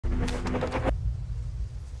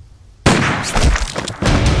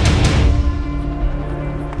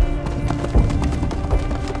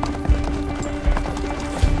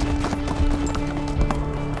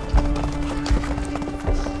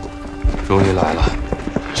于来了，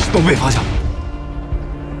东北方向，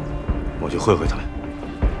我去会会他们。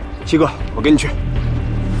七哥，我跟你去。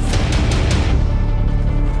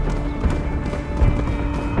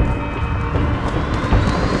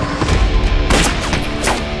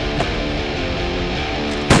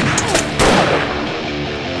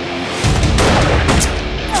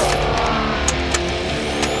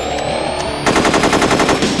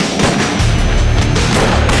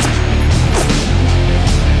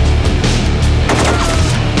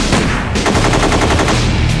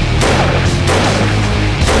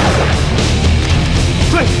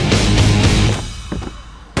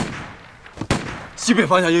 西北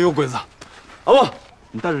方向也有鬼子，阿旺，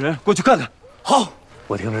你带着人过去看看。好，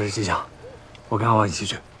我听着是迹象，我跟阿旺一起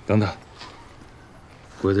去。等等，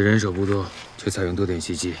鬼子人手不多，却采用多点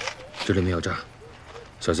袭击，这里没有诈，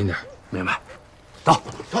小心点。明白。走。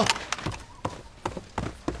走。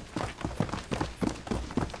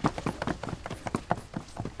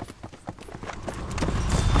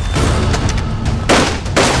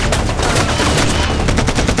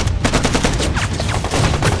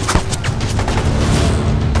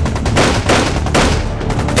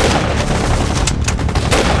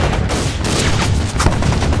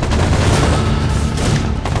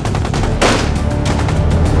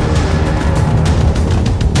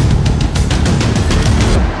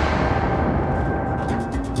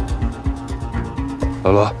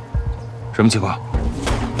 老罗，什么情况？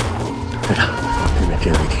队长，对面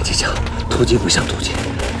真有一挺机枪，突击不像突击，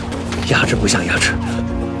压制不像压制。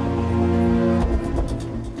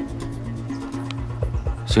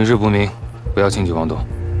形势不明，不要轻举妄动。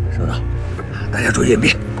收到，大家注意隐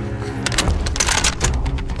蔽。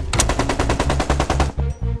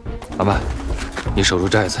阿曼，你守住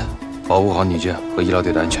寨子，保护好女眷和医疗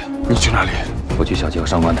队的安全。你去哪里？我去小吉和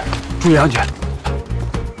上官的，注意安全。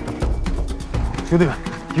 兄弟们，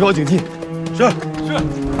提高警惕！是。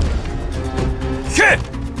去！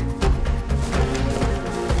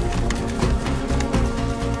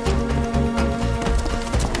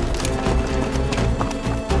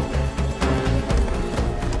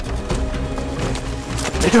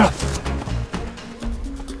没事了。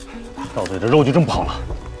赵队的肉就这么跑了？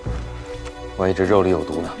万一这肉里有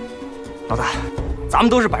毒呢？老大，咱们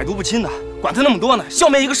都是百毒不侵的，管他那么多呢，消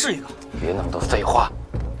灭一个是一个。别那么多废话。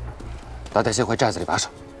 大家先回寨子里把守，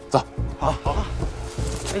走。好，好。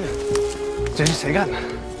哎呀，这是谁干的？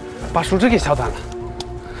把树枝给削断了。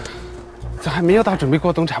这还没有到准备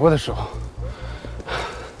过冬柴火的时候。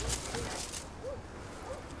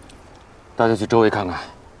大家去周围看看，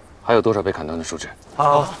还有多少被砍断的树枝？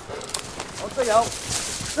好。好，这有，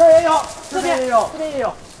这也有，这边也有，这边也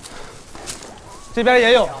有，这边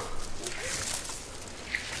也有。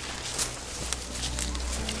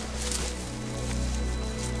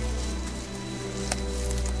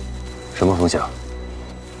 什么风向？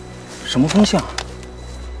什么风向？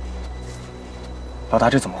老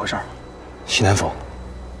大，这怎么回事？西南风，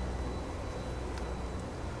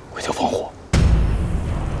回头放火。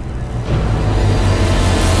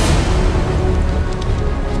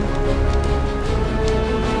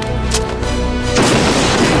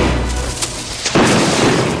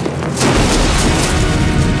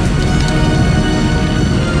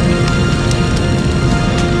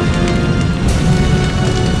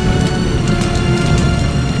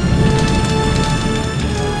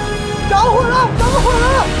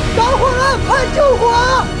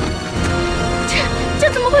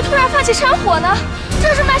突然发起山火呢？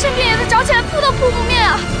这是漫山遍野的着起来，扑都扑不灭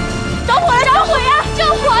啊！着火了！着火呀！救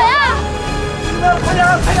火呀！快点！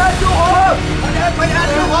快点！救火！快点！快点！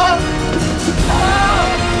救火！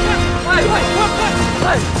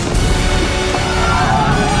快！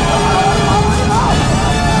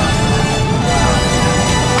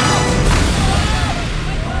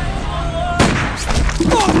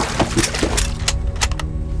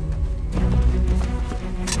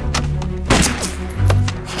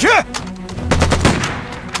去！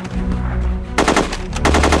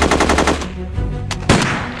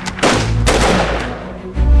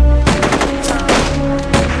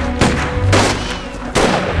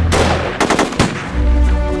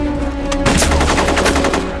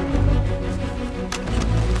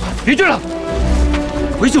别追了，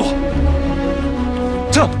回救我！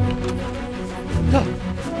撤！撤！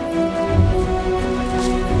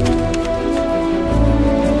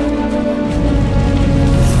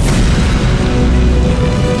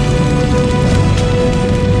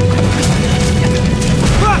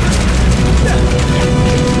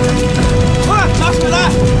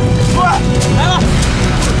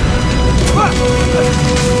 快！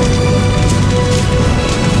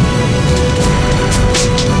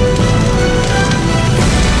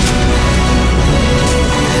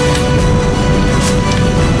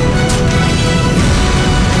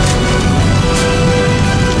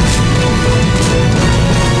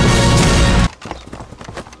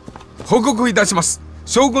報告いたします。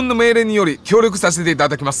将軍の命令により協力させていた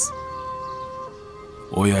だきます。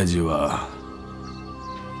親父は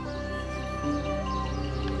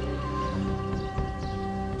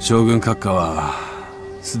将軍閣下は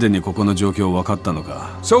すでにここの状況分かったの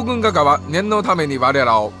か。将軍閣下は念のために我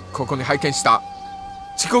らをここに拝見した。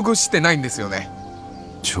遅刻してないんですよね。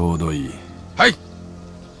ちょうどいい。はい。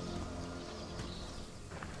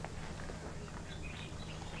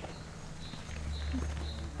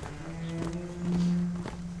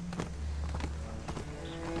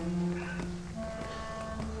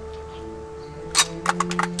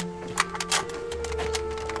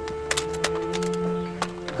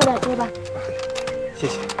喝点杯吧。谢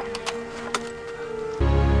谢。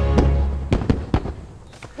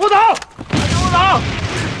卧倒！卧倒！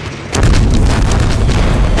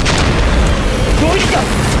有一个，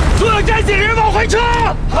所有站起人往回撤！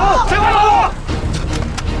好，前快走！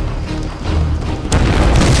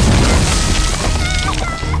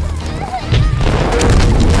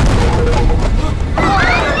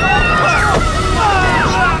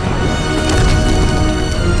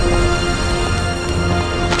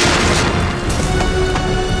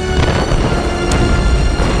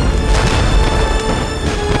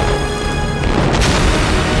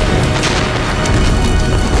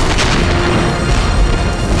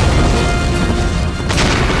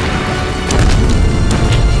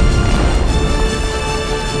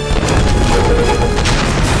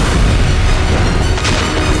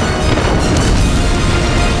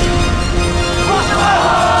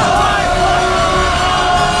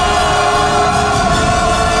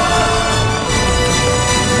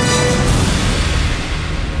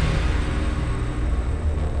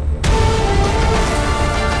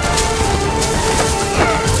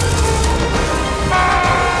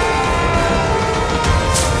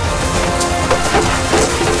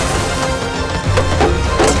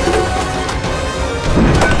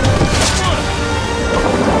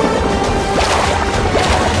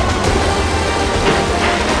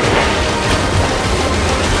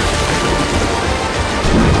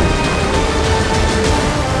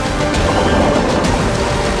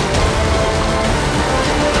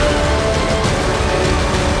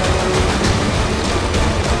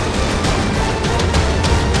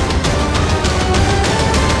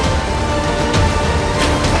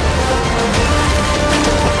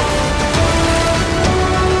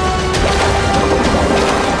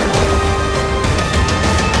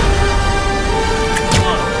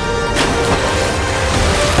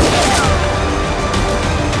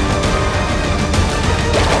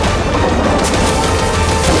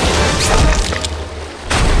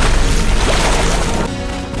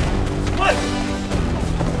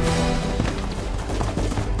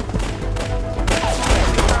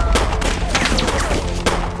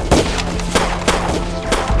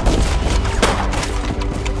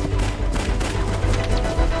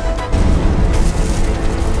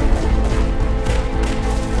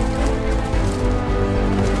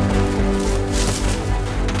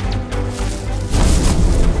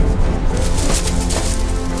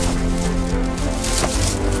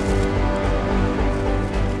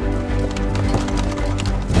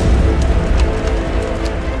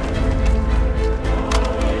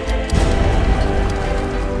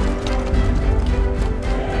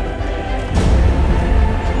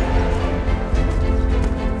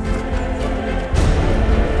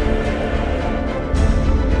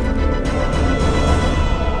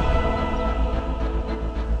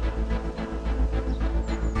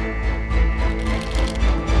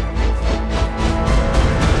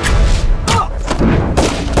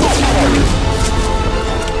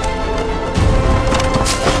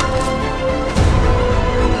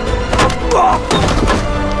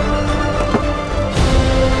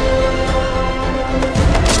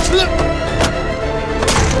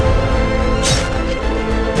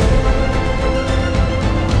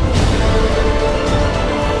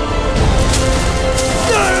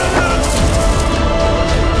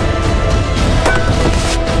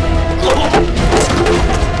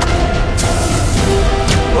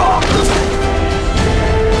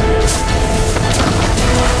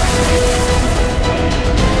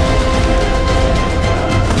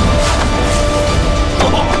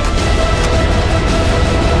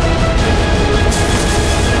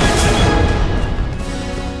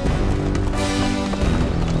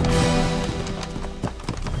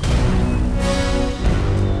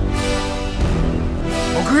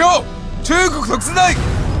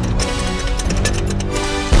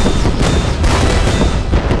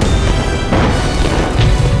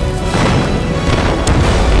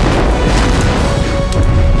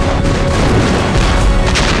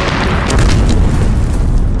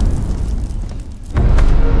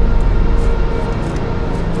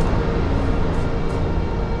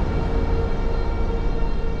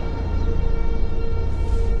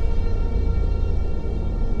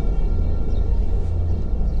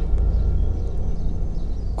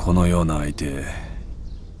ような相手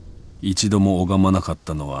一度も拝まなかっ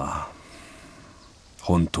たのは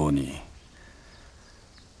本当に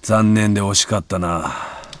残念で惜しかったな。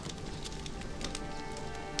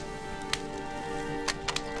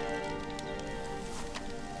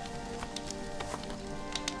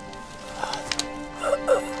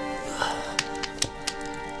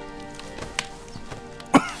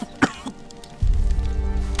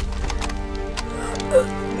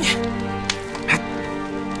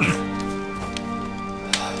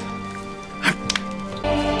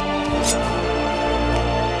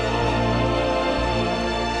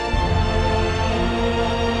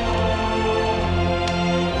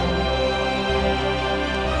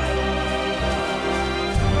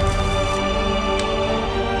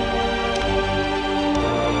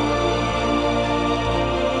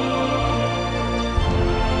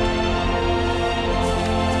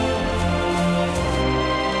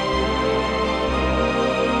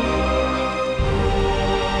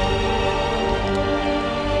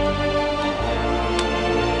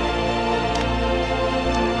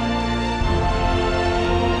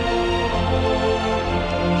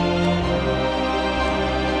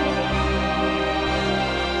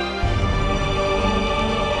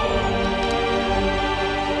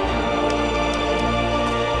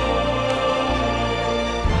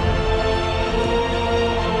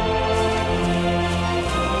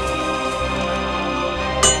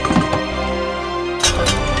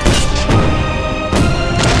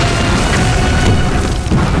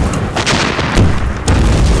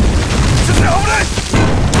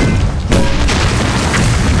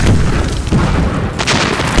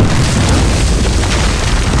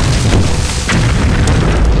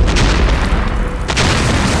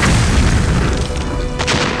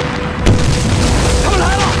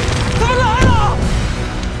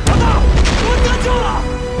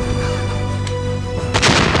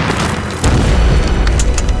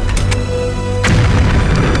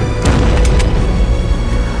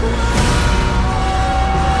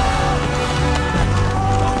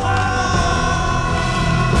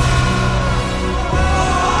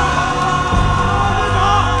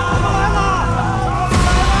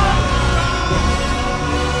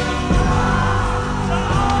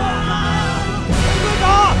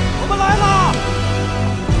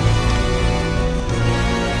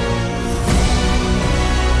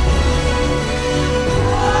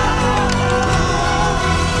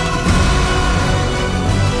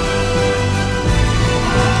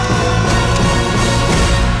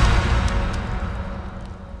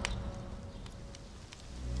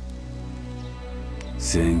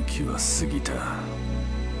戦期は過ぎた。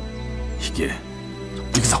引け。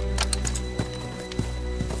行くぞ。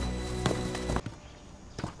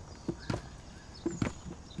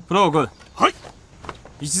プロー君。はい。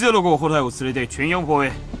105砲台を連れて全4砲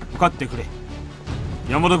へ向かってくれ。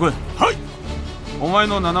山本君。はい。お前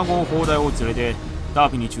の7号砲台を連れてダ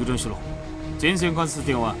ーピに駐屯しろ。前線監視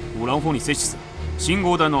点はウラン砲に設置する。信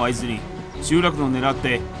号弾の合図に集落を狙っ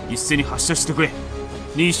て一斉に発射してくれ。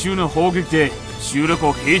2周の砲撃で集落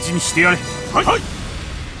を平地にしてやれ。はい、はい。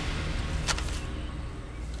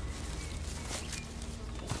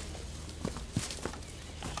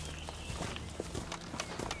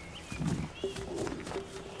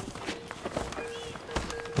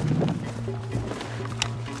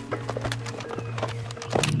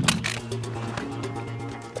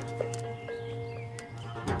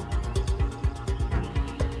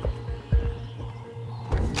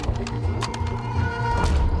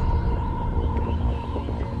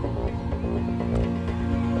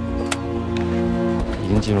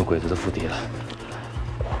进入鬼子的腹地了，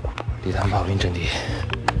离他们炮兵阵地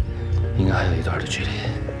应该还有一段的距离。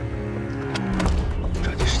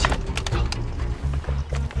抓紧时间，走。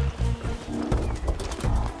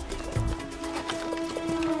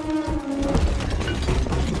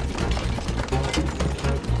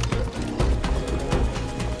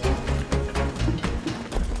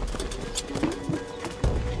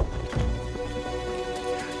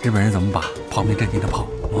日本人怎么把炮兵阵地的炮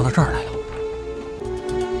挪到这儿来了？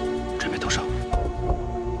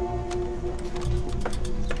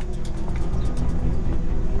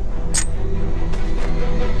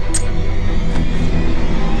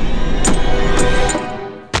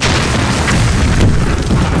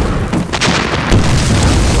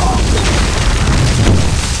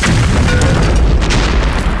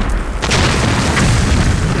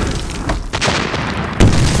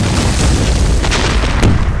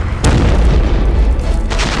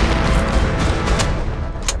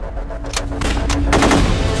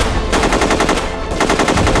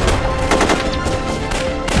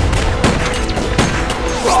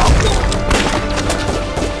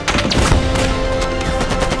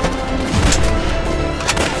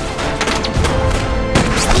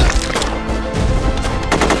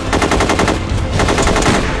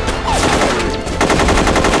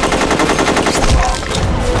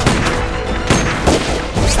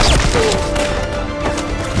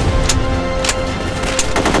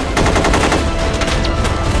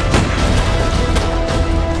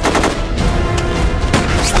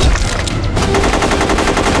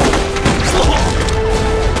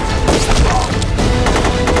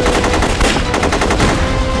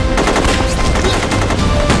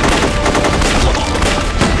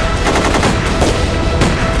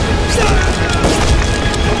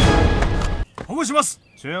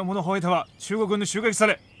中央部の方へは中国軍に襲撃さ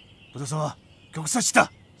れ、部隊は玉砕し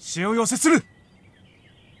た。支援を要請する。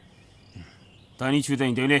第2中隊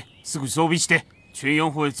員だよね。すぐ装備して中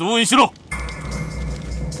央方へ増援しろ。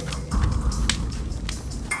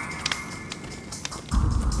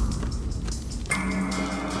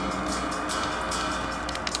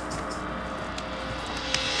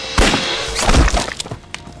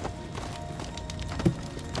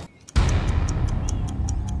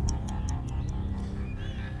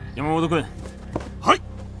山本君。はい。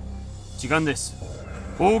時間です。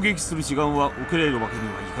砲撃する時間は遅れるわけに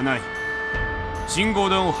はいかない。信号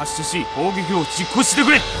弾を発射し砲撃を実行して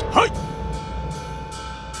くれ。は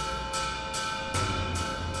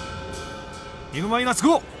い。犬間になつ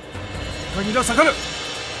こう。他にだ下がる。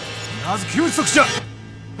まず急速者。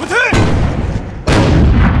撃て！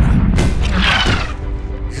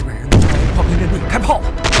日本人的炮兵连队开炮了。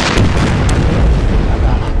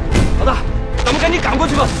老大，咱们赶紧赶过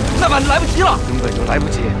去吧，再晚来不及了。根本就来不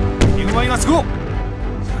及。犬間になつこう。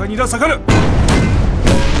他にだ下がる。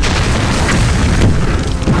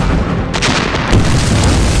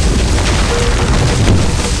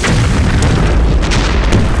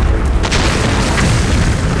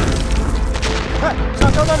哎，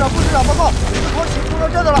向张站长、副师长报告，日国行出到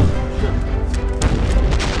这的了。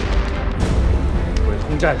鬼子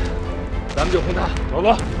轰站，咱们就轰他。走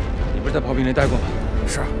吧，你不是在炮兵连待过吗？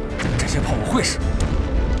是，这些炮我会使，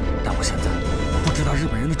但我现在不知道日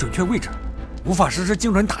本人的准确位置，无法实施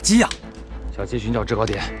精准打击呀。小心寻找制高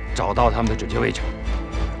点，找到他们的准确位置。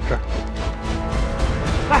是。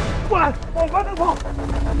哎，过来，往关灯跑。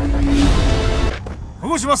保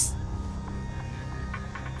護します。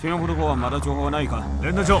中央部の方はまだ情報はないか。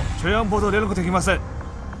連絡長、中央部と連絡できません。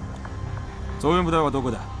増援部隊はど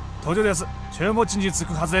こだ？途中です。中央部地に着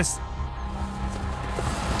くはずです。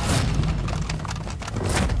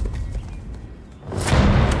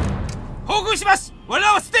報告します。我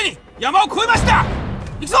らはすでに山を越えました。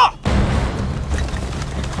行くぞ。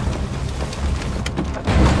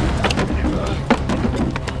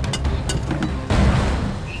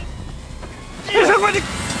别上快点！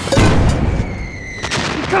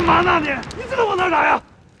你干嘛呢你？你知道往哪打呀？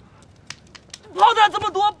炮弹这么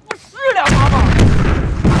多，不是2发吗？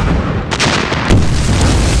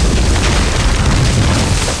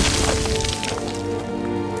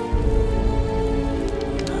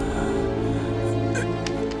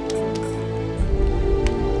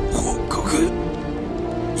報告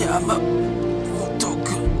山本君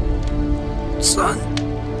残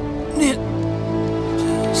念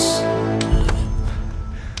です。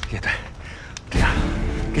列队，这样，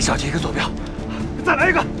给小杰一个坐标。再来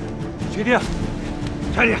一个，确定？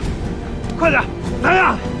确定，快点，来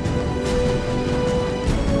呀！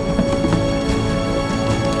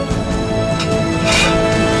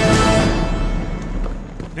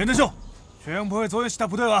連隊長、中央部へ増援した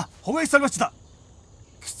部隊は砲撃されました。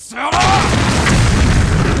くそ野郎！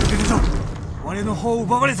連隊長、我の砲を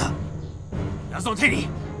奪われた。奴の手に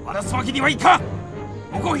渡すわけにはいかん。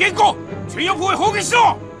目標変更、中央部へ砲撃し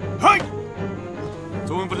ろ。はい。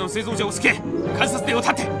増援部の生存者をつけ、観察点を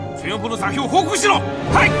立て、中央部の座標を報告しろ。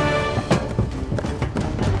はい。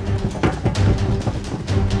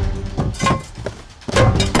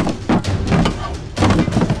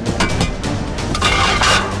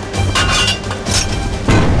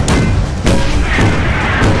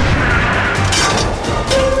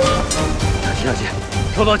小杰，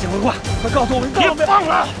收到警卫话，快告诉我们到了没？别放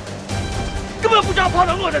了，根本不知道炮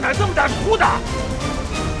弹落在哪儿，这么大出的。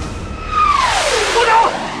部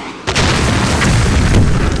长！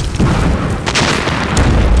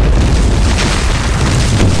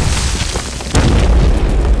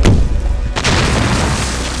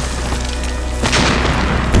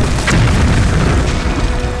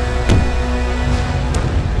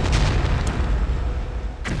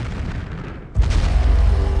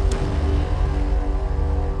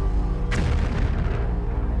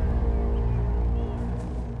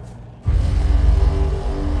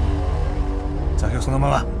座標そのま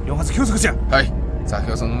ま4発急速じゃ。はい。座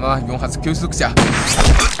標そのまま4発急速じゃ。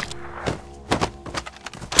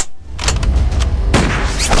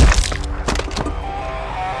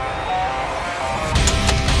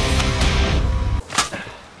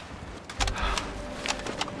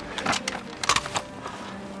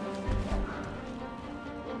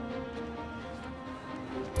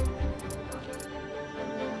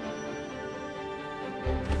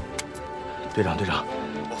队长，队长，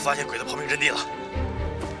我发现鬼子炮兵阵地了。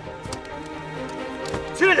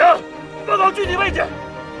徐队长，报告具体位置。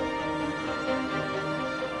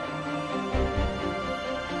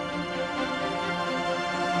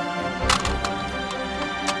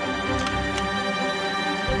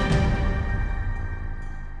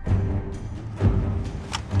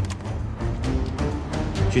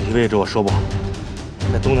具体位置我说不好，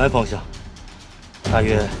在东南方向，大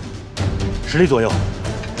约10里左右。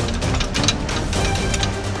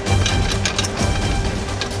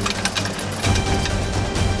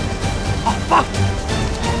好，放！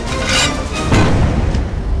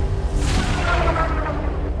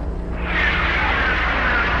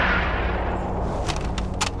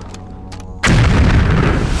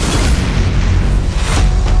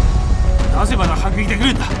なぜまだ反撃でき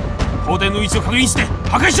るんだ。砲台の位置を確認して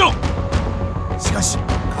破壊しろ。しかし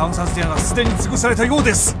観察点はすでに潰されたよう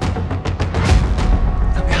です。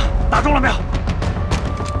怎么样？打中了没有？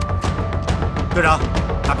队长，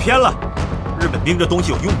打偏了。日本兵这东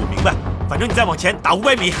西我用不明白，反正你再往前打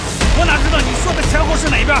500米。我哪知道你说的前后是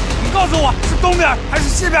哪边？你告诉我是东边还是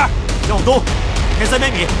西边？再往东，前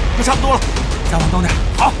300米就差不多了。再往东点。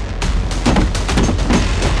好。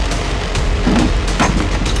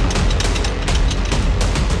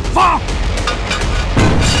放！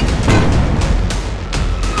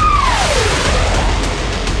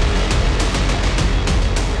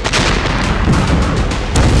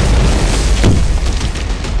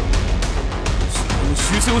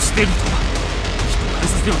修正をしているとは。一つ観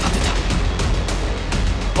察点を立て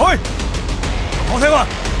た。おい、砲台は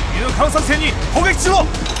右の観察点に攻撃しろ。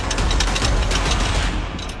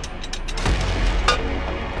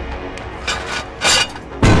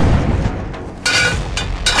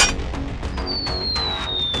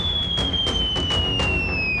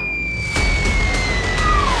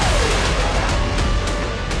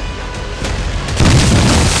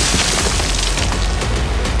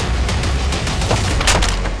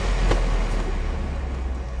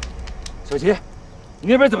小齐，你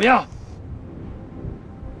那边怎么样？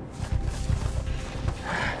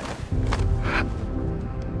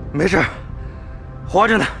没事，活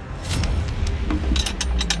着呢。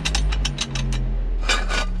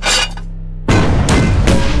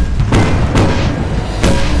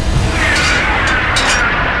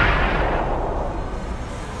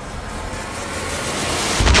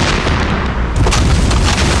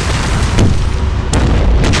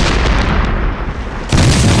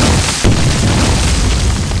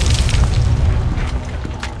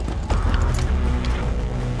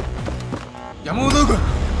山本君、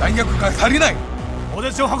弾薬が足りない。砲台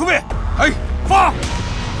を運べ。はい。放！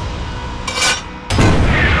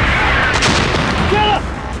偏了，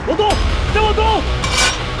往东，再往东。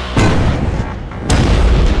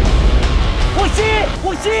往西，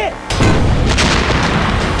往西。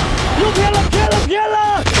又偏了，偏了，偏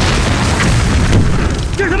了！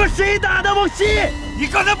这他妈谁打的？往西！你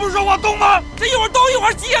刚才不是说往东吗？这一会儿东一会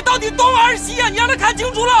儿西呀，到底东还是西呀？你让他看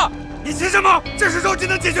清楚了。你急什么？这是肉鸡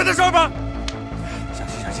能解决的事儿吗？小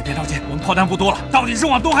齐，别着急，我们炮弹不多了，到底是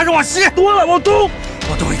往东还是往西？多了，往东。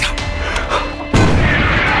往东一点。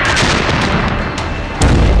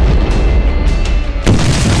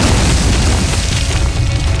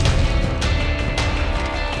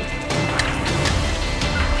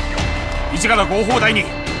1から5砲台に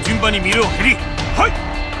順番にミルを減り。はい。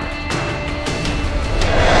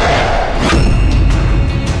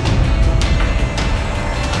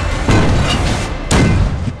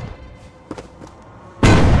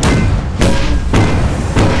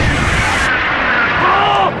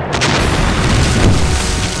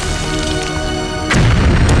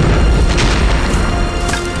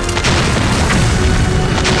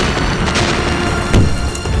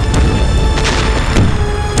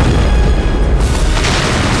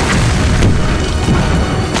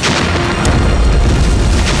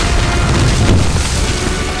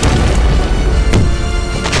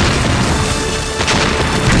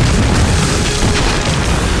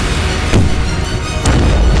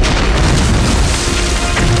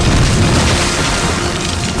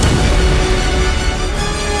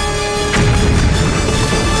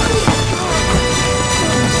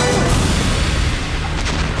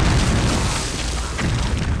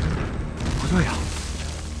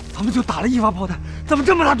他们就打了1发炮弹，怎么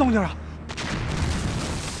这么大动静啊？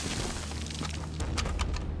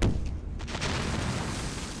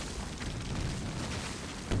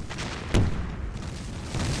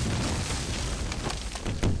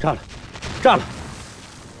炸了！炸了！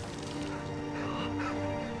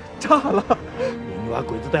炸了！你把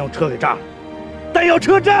鬼子弹药车给炸了！弹药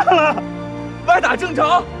车炸了！歪打正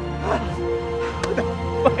着！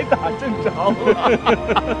歪打正着！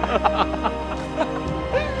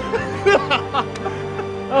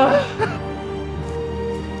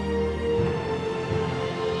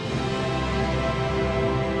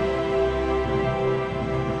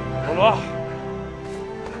老罗，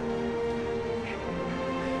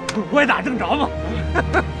歪打正着嘛！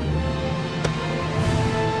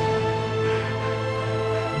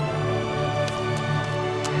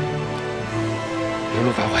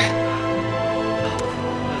路返回。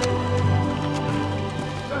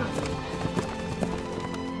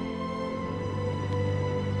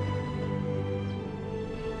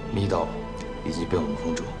密道已经被我们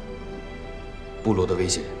封住，部落的危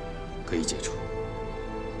险可以解除。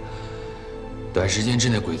短时间之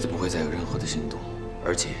内，鬼子不会再有任何的行动，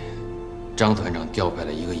而且张团长调派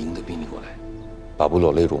了1个营的兵力过来，把部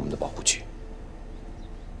落列入我们的保护区。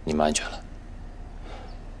你们安全了。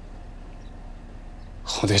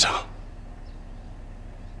洪队长，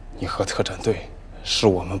你和特战队是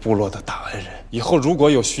我们部落的大恩人，以后如果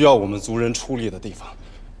有需要我们族人出力的地方，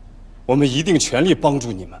我们一定全力帮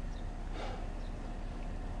助你们。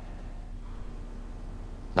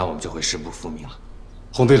那我们就会誓不复命了。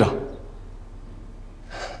洪队长，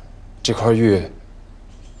这块玉，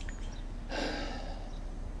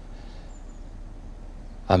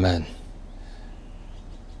阿曼，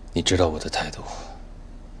你知道我的态度，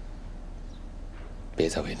别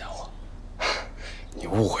再为难我。你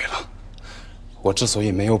误会了，我之所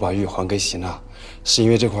以没有把玉还给喜娜，是因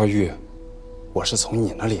为这块玉，我是从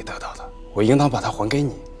你那里得到的，我应当把它还给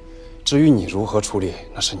你。至于你如何处理，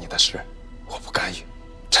那是你的事，我不干预，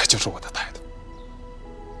这就是我的态度。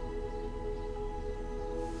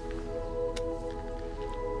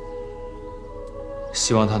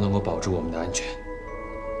希望他能够保住我们的安全。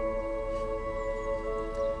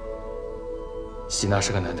喜娜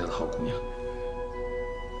是个难得的好姑娘。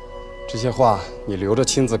这些话你留着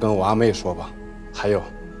亲自跟我阿妹说吧。还有，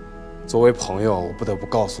作为朋友，我不得不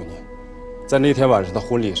告诉你，在那天晚上的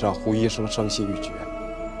婚礼上，胡医生伤心欲绝。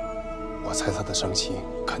我猜他的伤心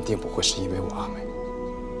肯定不会是因为我阿妹。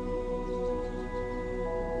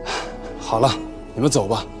好了，你们走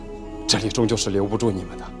吧，这里终究是留不住你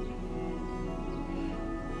们的。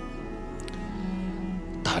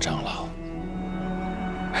大长老，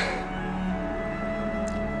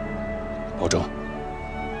保重，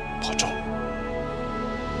保重。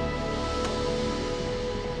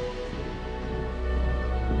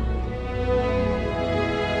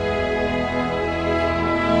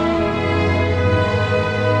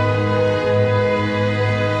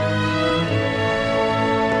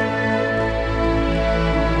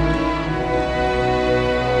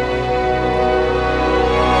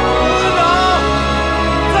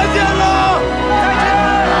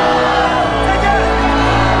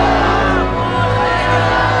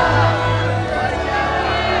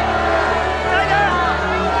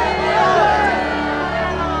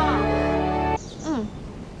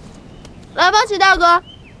齐大哥，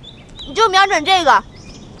你就瞄准这个，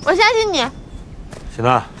我相信你。喜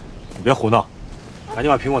娜，你别胡闹，赶紧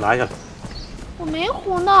把苹果拿下来。我没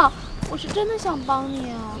胡闹，我是真的想帮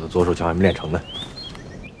你啊。我的左手枪还没练成呢。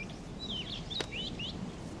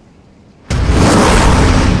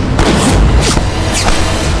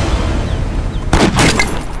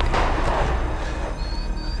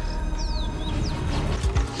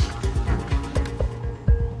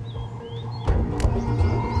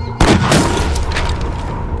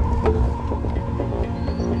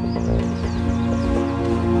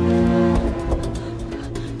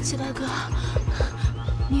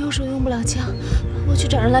枪，我去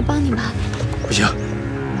找人来帮你吧。不行，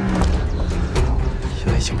现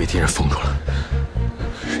在已经被敌人封住了，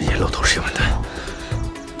人家露头是完蛋。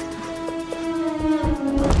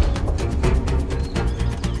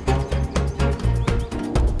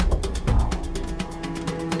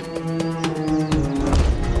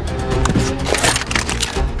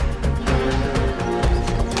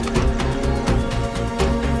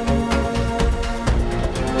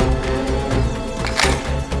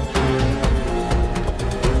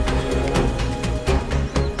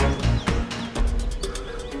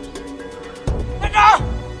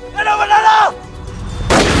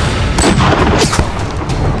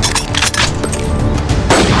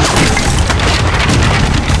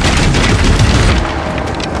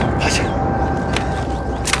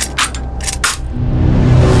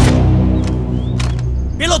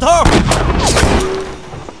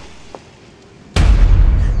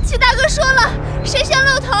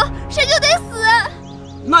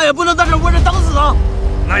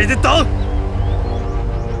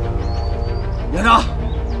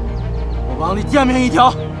下面一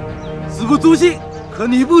条，死不足惜，和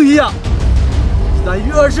你不一样，3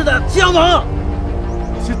月20的将王，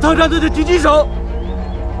你是特战队的狙击手，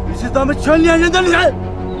你是咱们全连人的脸。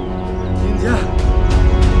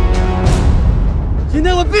今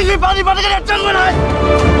天我必须帮你把这个脸争回来。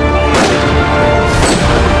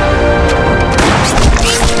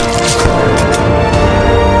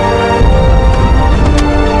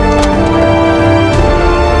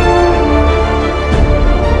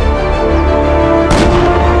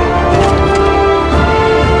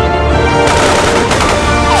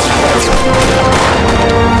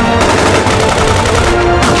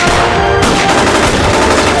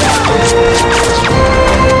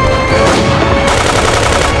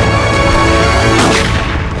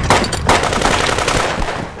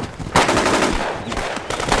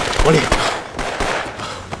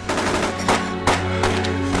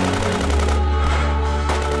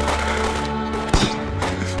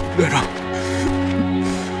连长，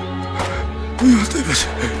对不起，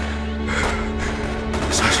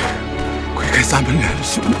下去快给咱们连的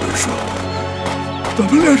兄弟们说，咱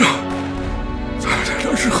们连长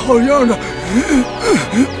是好样的。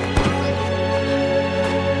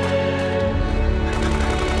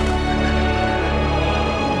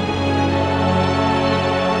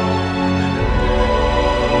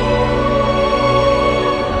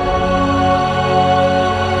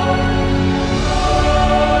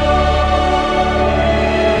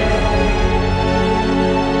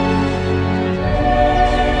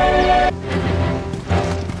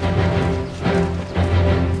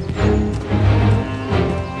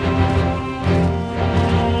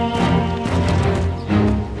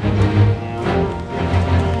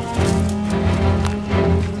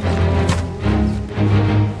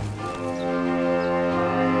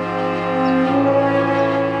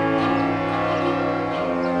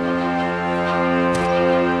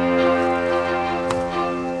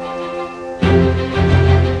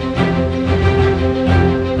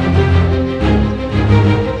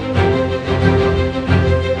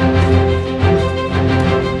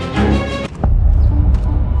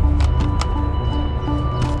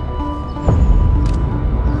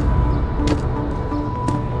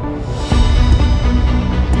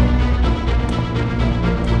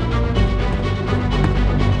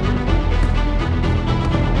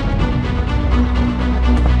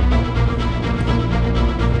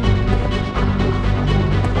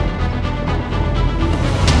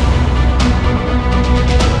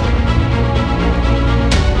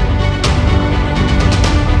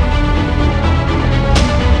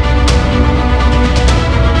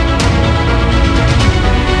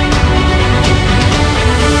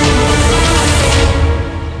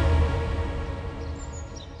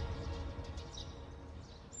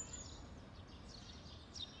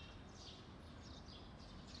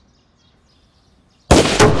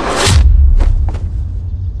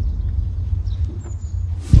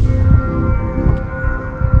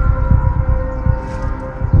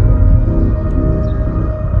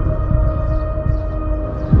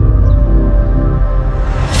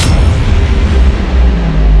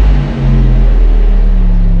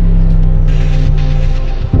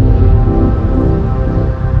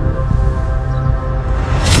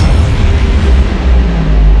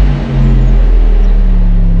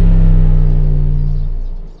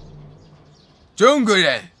中国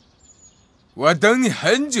人，我等你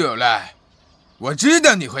很久了，我知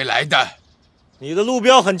道你会来的。你的路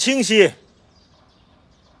标很清晰。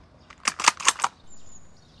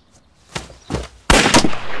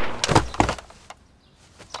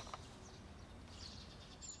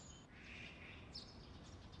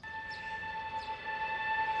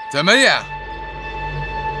怎么样？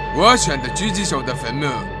我选的狙击手的坟墓，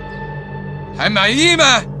还满意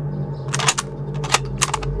吗？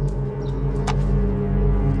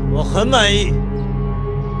我很满意。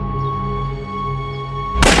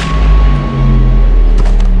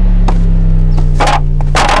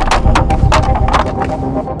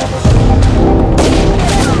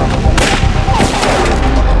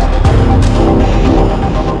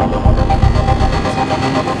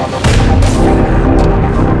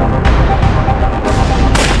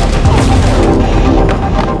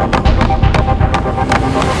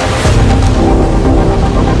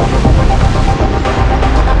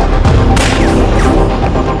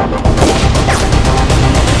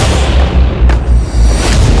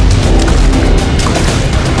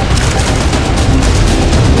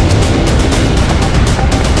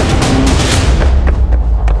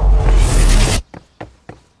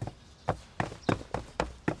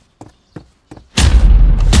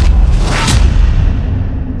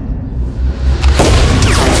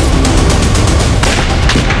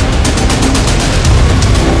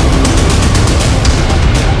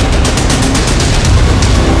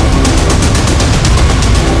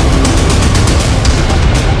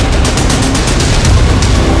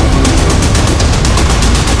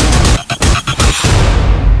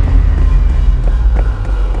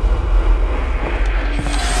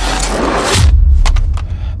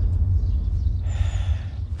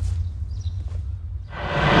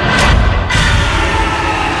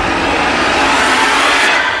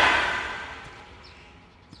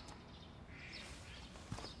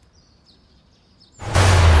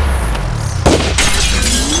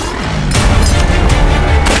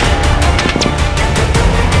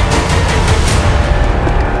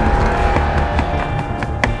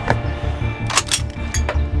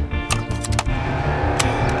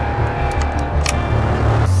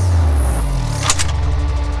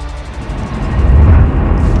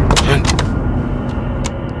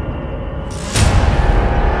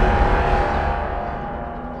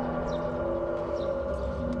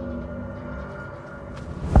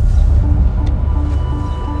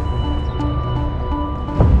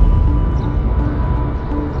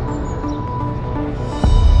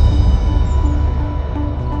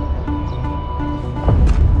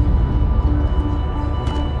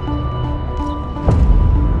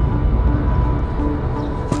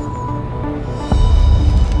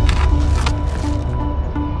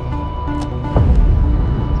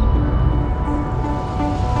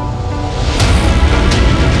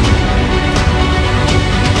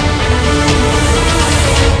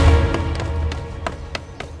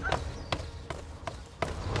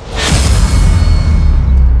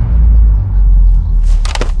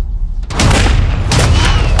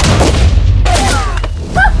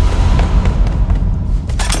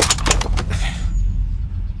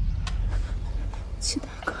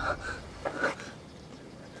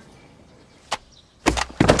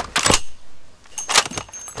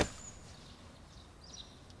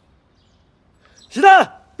西南，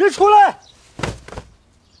别出来！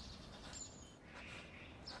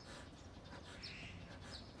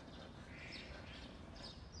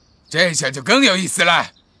这下就更有意思了。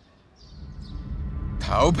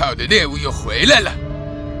逃跑的猎物又回来了。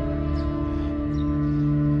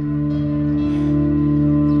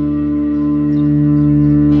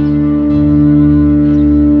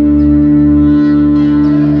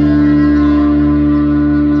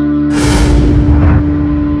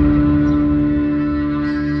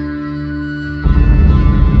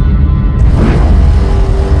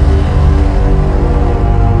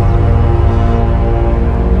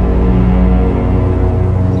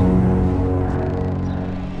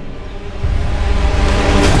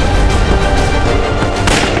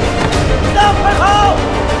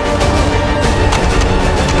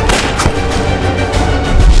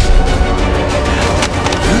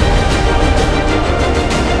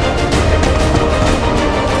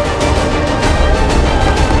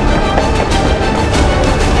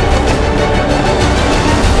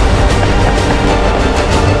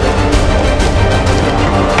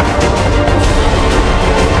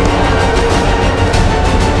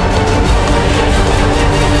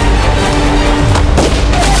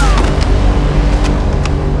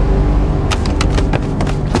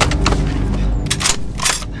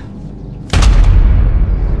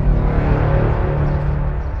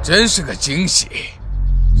真是个惊喜，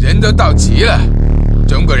人都到齐了。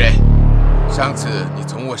中国人，上次你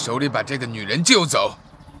从我手里把这个女人救走，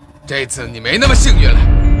这次你没那么幸运了，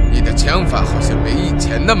你的枪法好像没以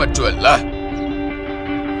前那么准了。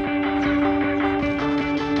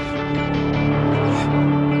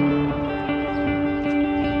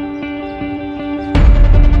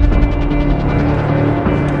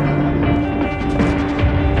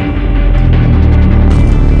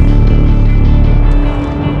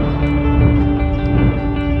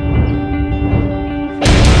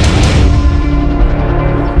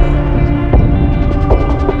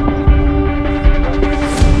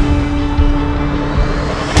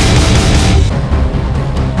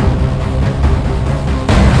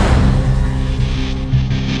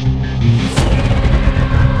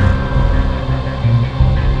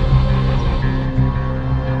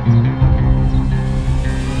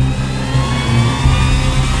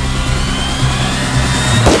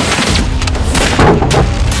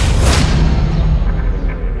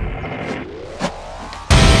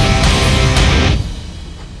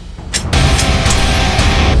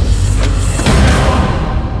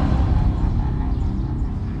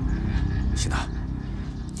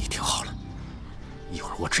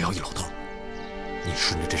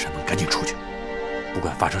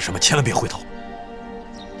千万别回头！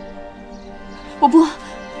我不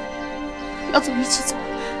要走，一起走。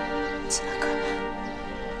金大哥，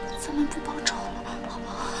咱们不报仇了，好不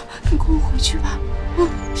好？你跟我回去吧。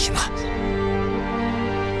希娜，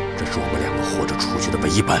这是我们两个活着出去的唯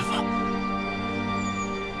一办法。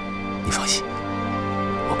你放心，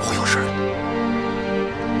我不会有事的。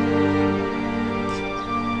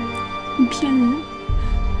你骗人！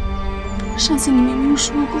上次你明明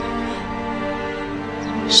说过。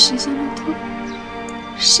谁先露头，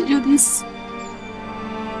谁就得死。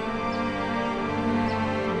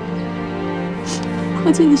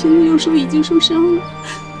况且你现在右手已经受伤了，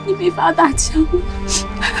你没法打枪了。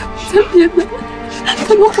咱别打，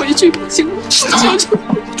咱们回去不行吗？我求求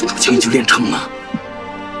你，这手枪已经练成了，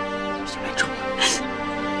已经练成了。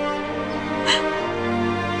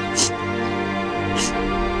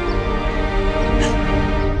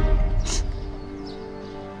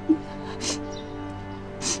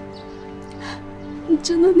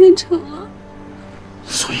真的练成了，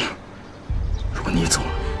所以，如果你走了，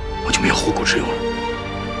我就没有后顾之忧了。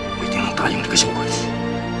我一定能答应这个小鬼。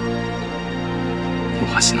听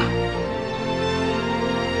话，希娜。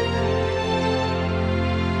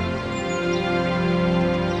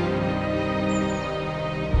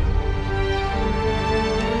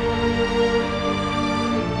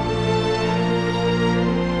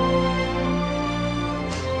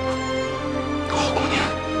好，姑娘，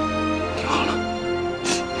听好了。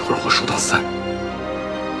我数到3，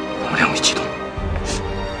我们两个一起动，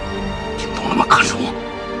听懂了吗？看着我，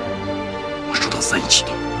我数到3一起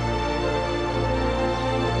动。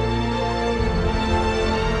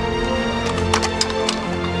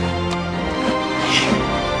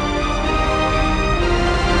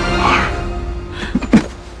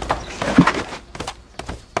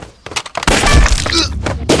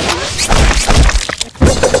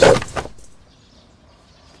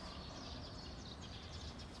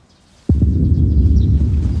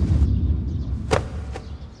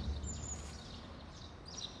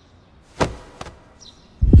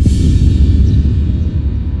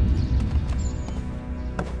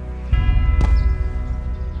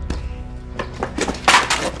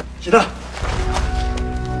喜大，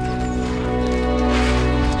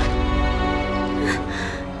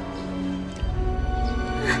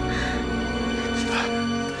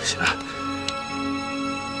喜大，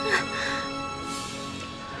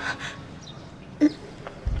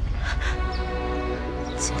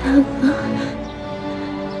喜大哥，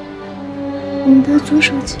你的左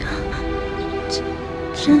手脚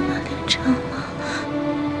真的练成了？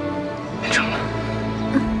练成了，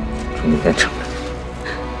终于练成了。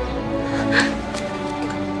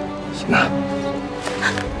喜娜，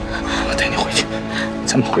我带你回去，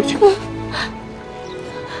咱们回去。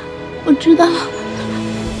我知道，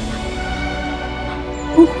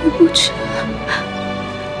我回不去了。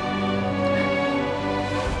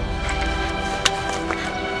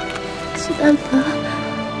喜大哥，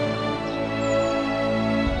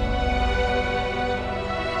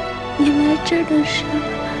你来这儿的时候，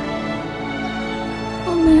我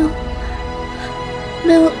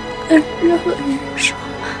没有跟任何人说，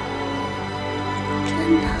真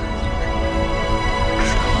的。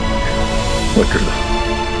我知道。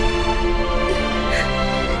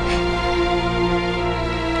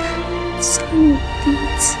从你第一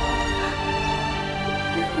次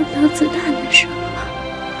没有导子弹的时候，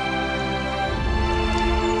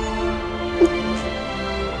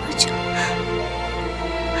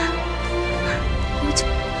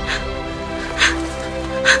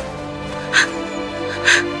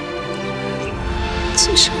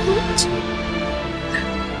其实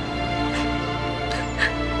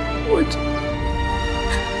我就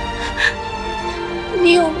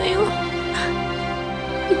你有没有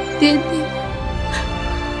一点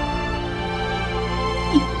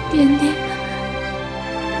点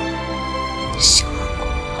笑过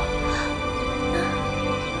我，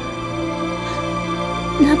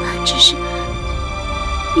哪怕只是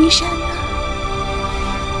一刹那。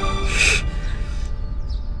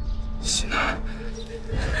喜娜，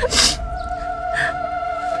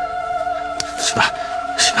喜娜，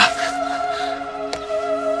喜娜。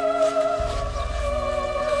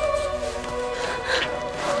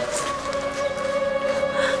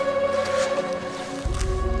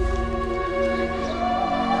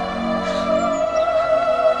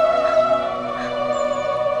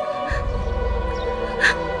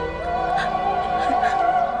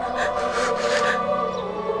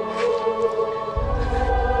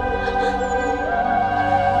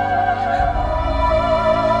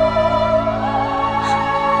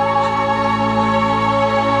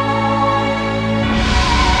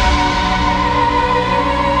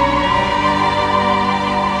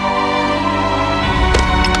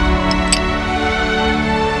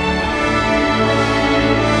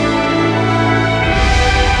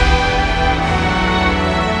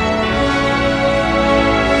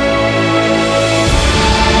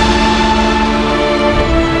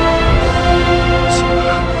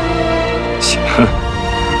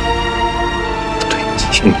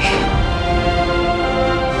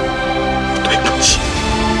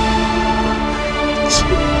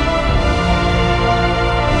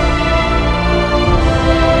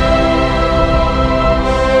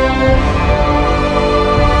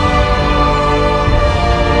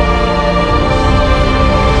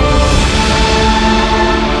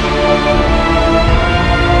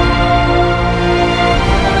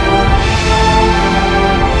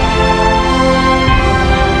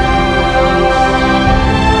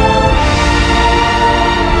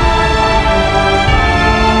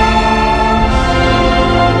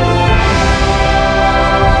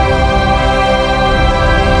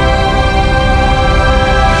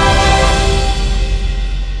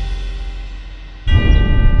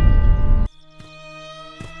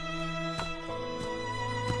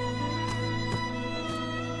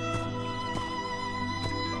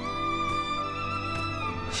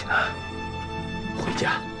喜娜，回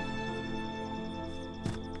家。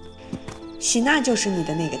喜娜就是你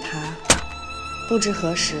的那个他，不知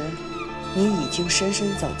何时，你已经深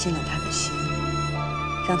深走进了他的心，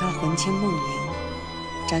让他魂牵梦萦，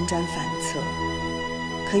辗转反侧。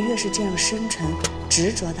可越是这样深沉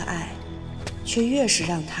执着的爱，却越是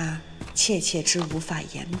让他切切之无法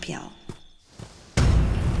言表。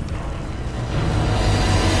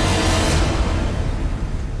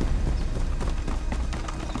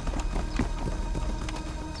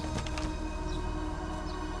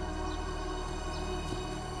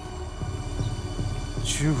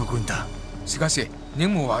中国軍だ。しかし任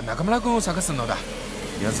務は中村君を探すのだ。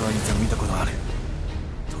奴は以前見たことある。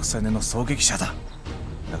土佐根の狙撃者だ。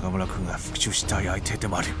中村君が復讐したい相手で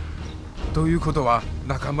もある。ということは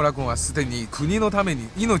中村君はすでに国のために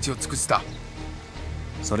命を尽くした。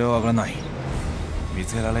それはわからない。見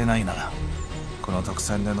つけられないならこの特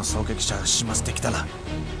戦での狙撃者が始末できたら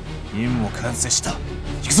任務も完成した。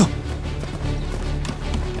行くぞ。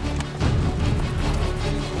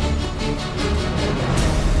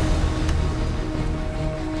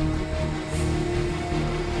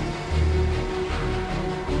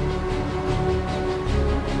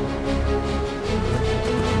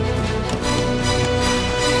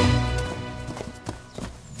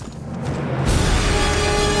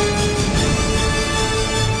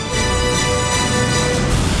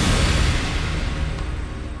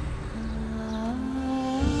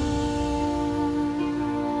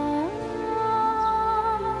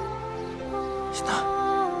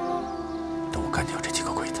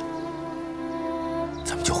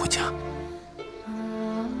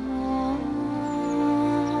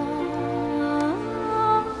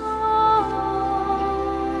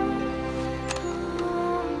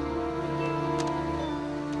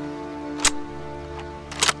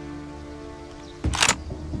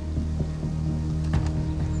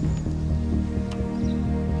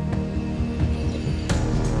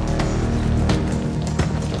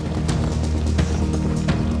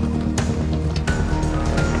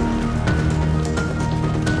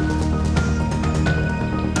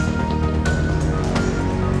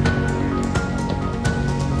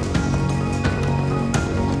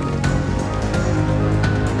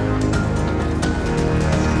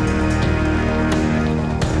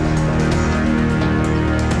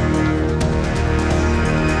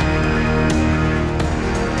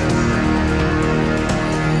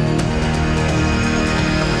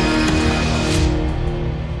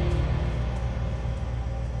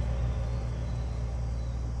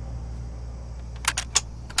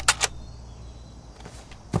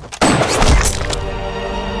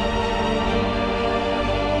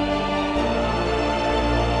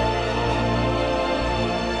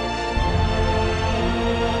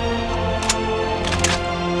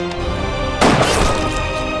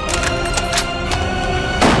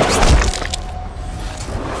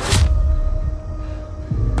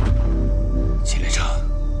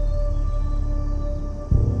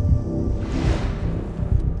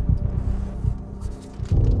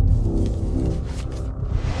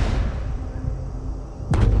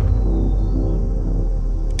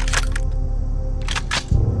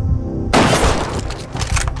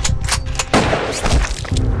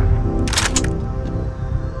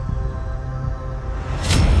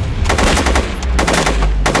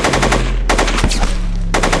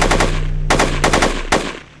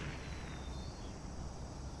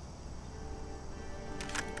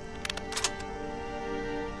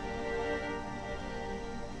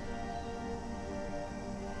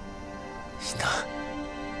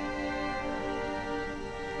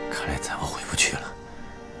看来咱们回不去了。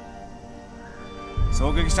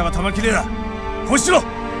狙撃者が弾切れだ。こうしろ。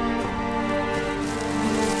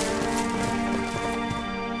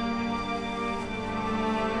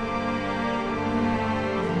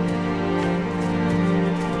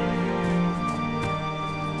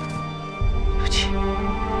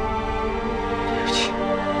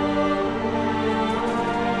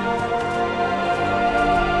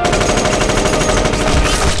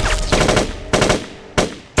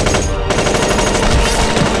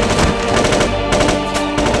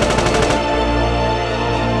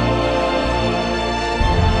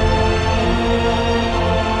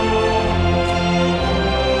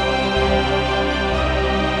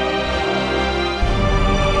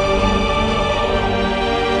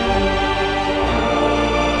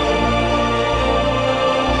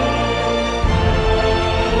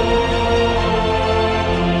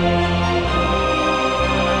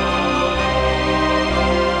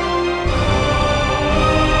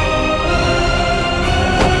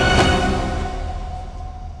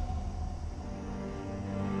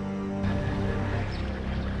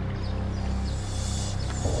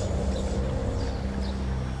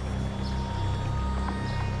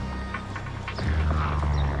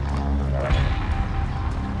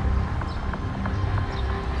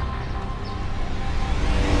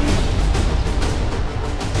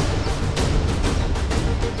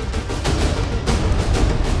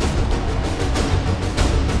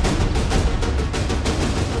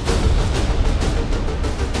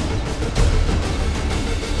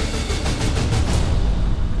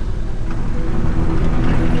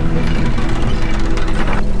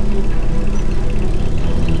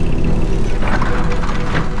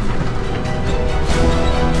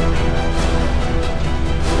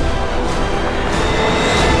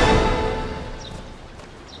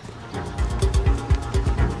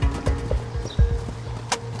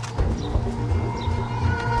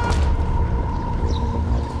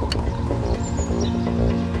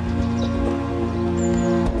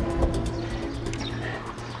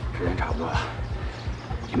哥，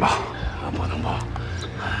你报，不能报。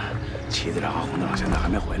齐队长和洪队长现在还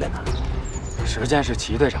没回来呢。时间是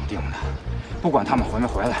齐队长定的，不管他们回没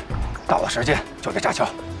回来，到了时间就得炸桥。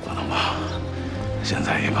不能报，现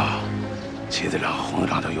在一报，齐队长和洪队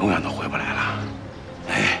长就永远都回不来了。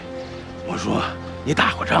哎，我说你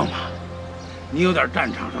打过仗吗？你有点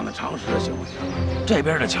战场上的常识行不行？这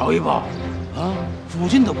边的桥一爆，啊，附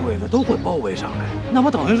近的鬼子都会包围上来，那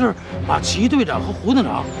不等于是把齐队长和胡队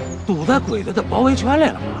长堵在鬼子的包围圈里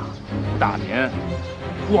了吗？大民，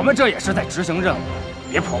我们这也是在执行任务，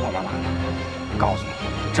别婆婆妈妈的。告诉你，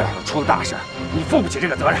这要是出了大事，你负不起这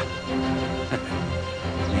个责任。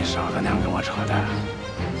你少他娘跟我扯淡！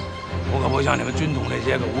我可不像你们军统那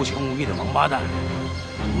些个无情无义的王八蛋。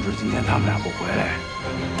总之，今天他们俩不回来，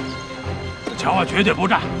这桥啊绝对不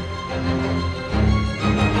炸。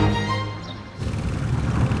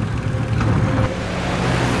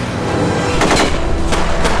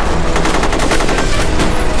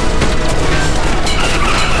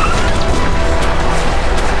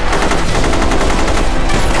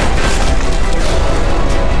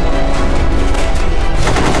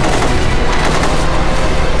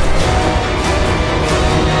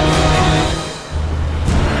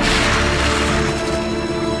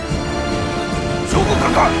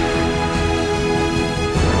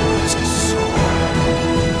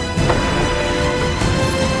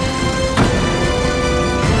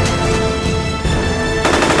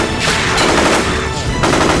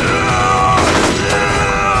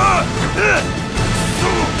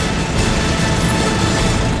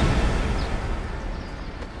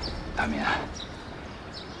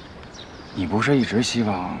不是一直希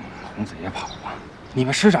望洪子爷跑吗？你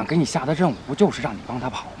们师长给你下的任务不就是让你帮他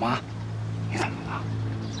跑吗？你怎么了？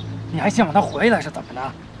你还希望他回来是怎么的？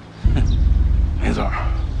哼，没错，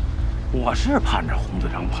我是盼着洪队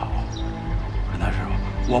长跑，但是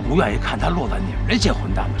我不愿意看他落在你们这些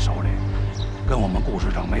混蛋的手里，跟我们顾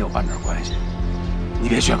师长没有半点关系。你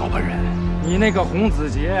别血口喷人。你那个洪子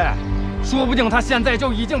杰，说不定他现在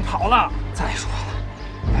就已经跑了。再说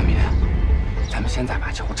了，大民，咱们现在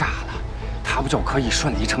把桥炸了。他不就可以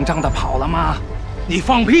顺理成章的跑了吗？你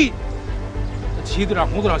放屁！这齐队长、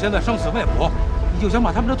洪队长现在生死未卜，你就想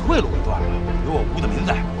把他们的退路给断了？有我吴的民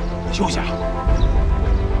在，你休想！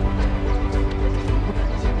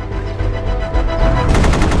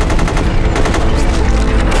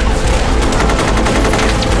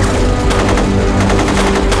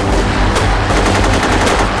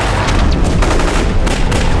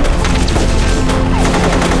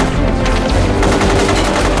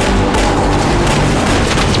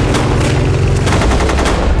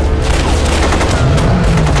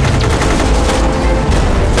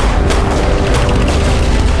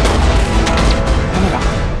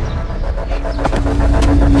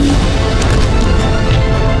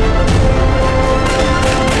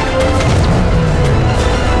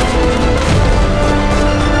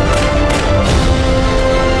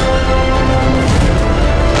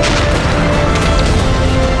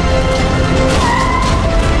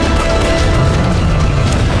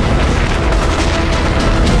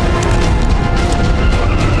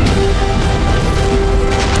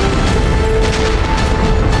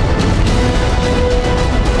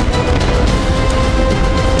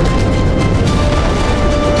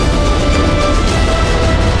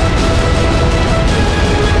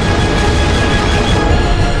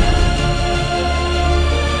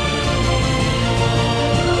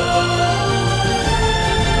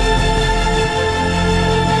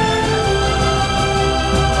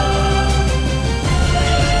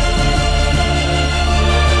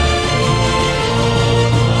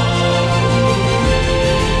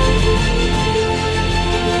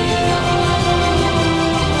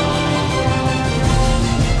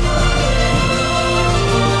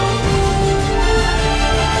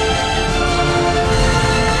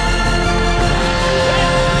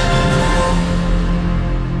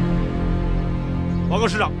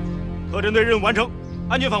师长，特侦队任务完成，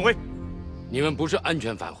安全返回。你们不是安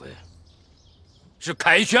全返回，是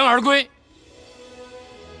凯旋而归。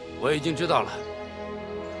我已经知道了，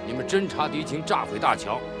你们侦察敌情，炸毁大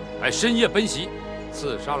桥，还深夜奔袭，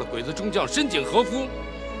刺杀了鬼子中将深井和夫。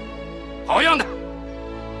好样的！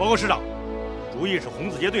报告师长，主意是洪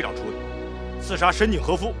子杰队长出的，刺杀深井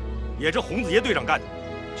和夫也是洪子杰队长干的。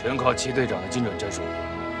全靠齐队长的精准战术，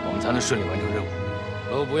我们才能顺利完成任务。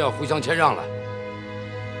都不要互相谦让了。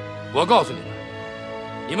我告诉你们，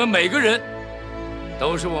你们每个人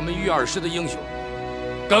都是我们豫二师的英雄，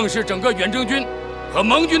更是整个远征军和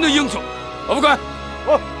盟军的英雄。我不管，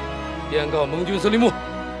电告盟军司令部，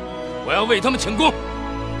我要为他们请功。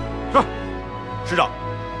是，师长，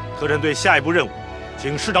特侦队下一步任务，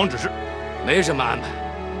请师长指示。没什么安排，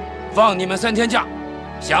放你们3天假，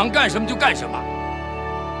想干什么就干什么，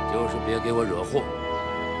就是别给我惹祸。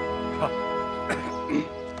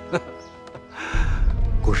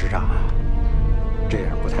顾师长，这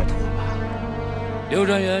样不太妥吧？刘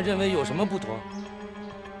专员认为有什么不妥？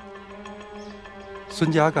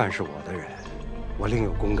孙家干是我的人，我另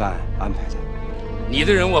有公干安排他。你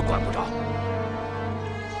的人我管不着。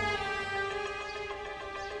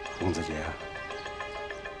洪子杰，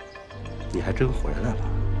你还真回来了。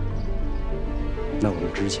那我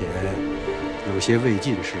们之前有些未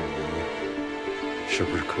尽事宜，是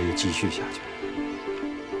不是可以继续下去？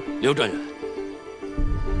刘专员，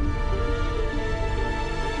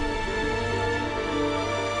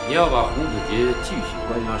你要把洪子杰继续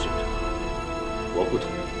关押审查，我不同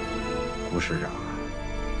意。顾师长，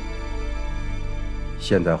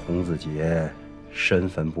现在洪子杰身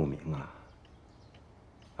份不明啊，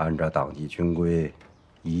按照党纪军规，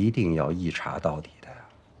一定要一查到底的呀。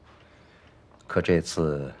可这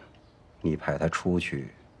次你派他出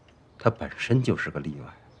去，他本身就是个例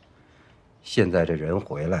外。现在这人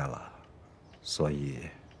回来了，所以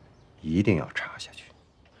一定要查下去。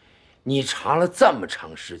你查了这么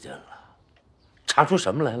长时间了，查出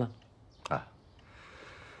什么来了？啊，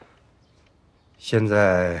现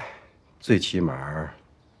在最起码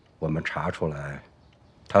我们查出来，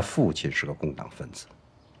他父亲是个共党分子。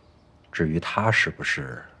至于他是不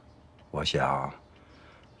是，我想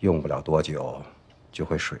用不了多久就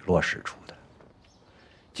会水落石出的。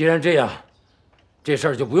既然这样，这事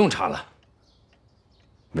儿就不用查了。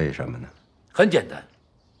为什么呢？很简单，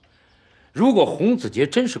如果洪子杰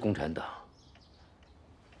真是共产党，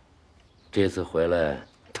这次回来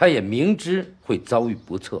他也明知会遭遇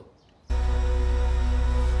不测。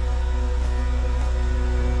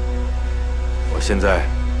我现在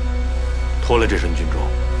脱了这身军装，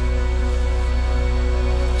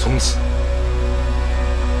从此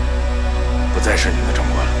不再是您的长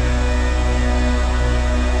官了。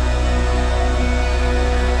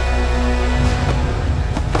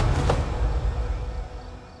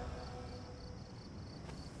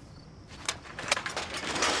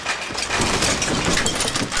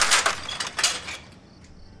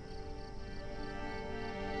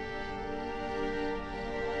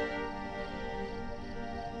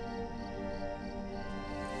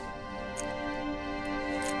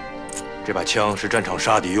这把枪是战场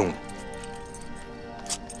杀敌用的，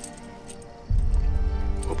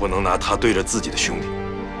我不能拿它对着自己的兄弟。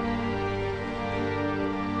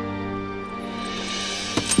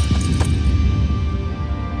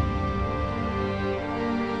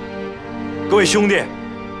各位兄弟，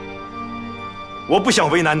我不想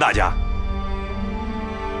为难大家，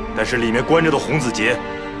但是里面关着的洪子杰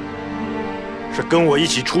是跟我一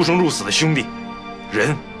起出生入死的兄弟，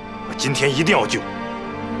人我今天一定要救。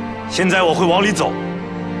现在我会往里走，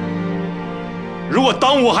如果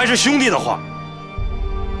当我还是兄弟的话，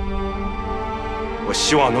我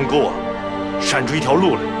希望能给我闪出一条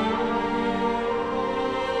路来。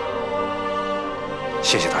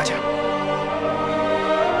谢谢大家。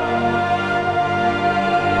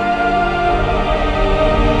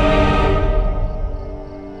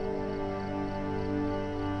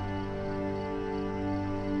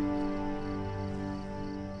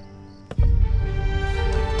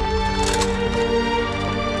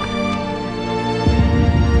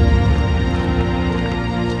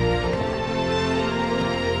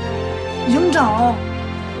营长，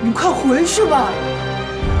你快回去吧！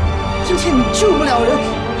今天你救不了人，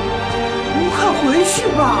你快回去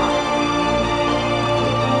吧！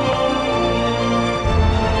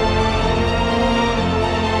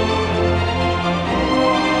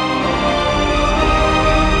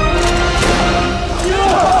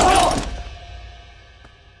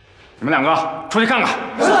你们两个出去看看。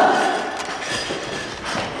是。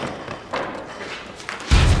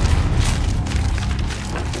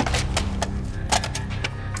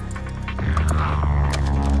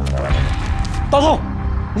大宋，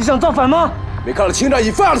你想造反吗？没看到秦长已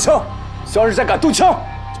放下了枪，要是再敢动枪，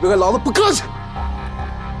就别怪老子不客气。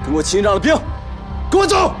跟我秦长的兵，跟我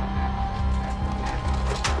走！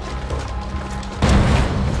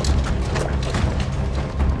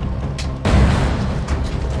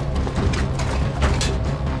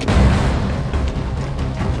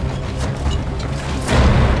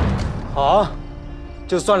好，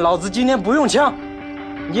就算老子今天不用枪，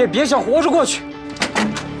你也别想活着过去。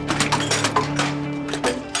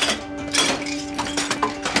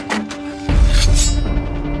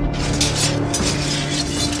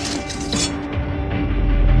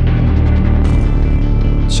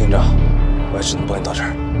秦长，我也只能帮你到这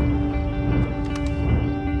儿。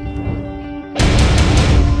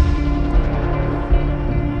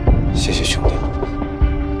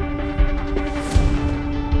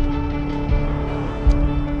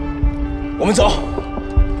们走。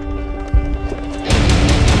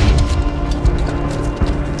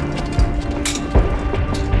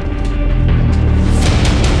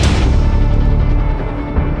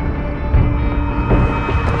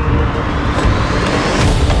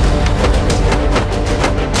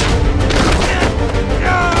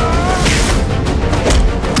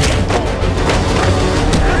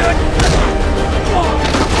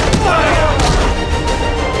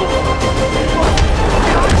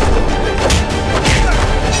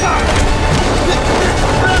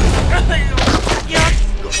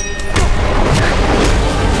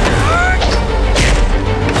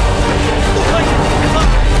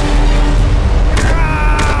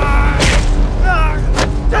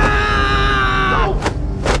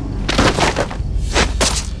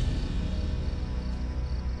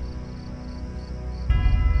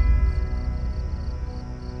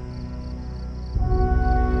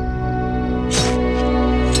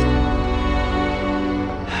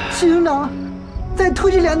师兄长，在突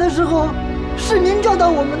击连的时候，是您教导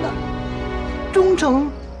我们的，忠诚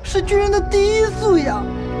是军人的第一素养，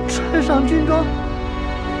穿上军装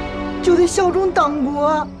就得效忠党国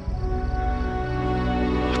啊。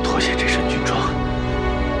我脱下这身军装，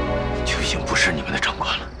就已经不是你们的长官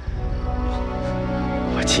了。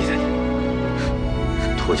我记得你，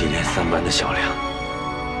突击连3班的小梁，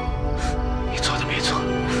你做的没错，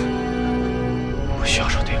不需要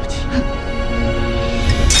说对不起。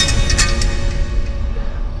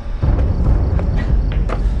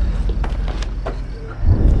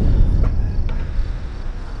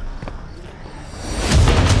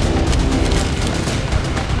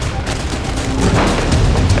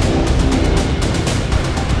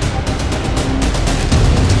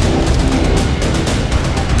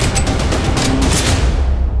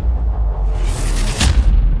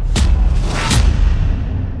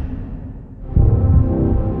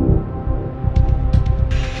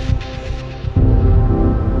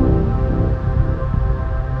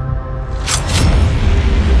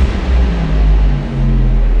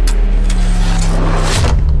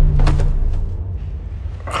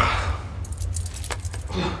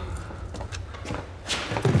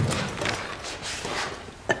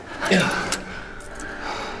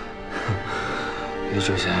一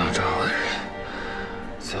直想要找我的人，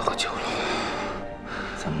最后救了我。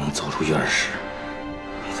咱们能走出院士，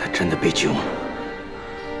你才真的被救了。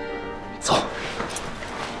走。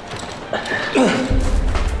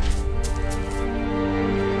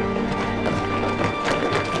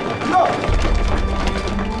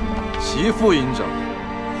齐副营长、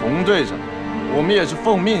洪队长，我们也是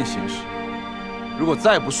奉命行事。如果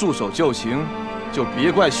再不束手就擒，就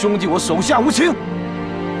别怪兄弟我手下无情。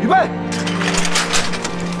预备！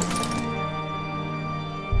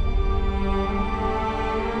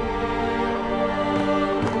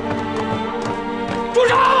住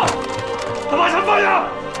手！他把枪放下！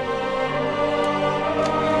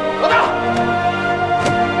老大！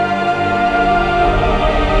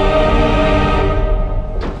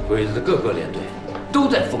鬼子的各个连队都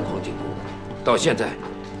在疯狂进攻，到现在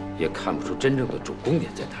也看不出真正的主攻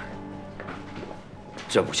点在哪儿。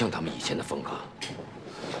这不像他们以前的风格。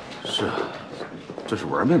是啊，这是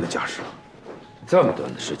玩命的架势。这么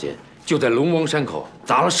短的时间，就在龙王山口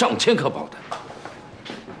砸了上千颗炮弹。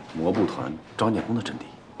摩步团张建功的阵地，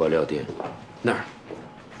我料定那儿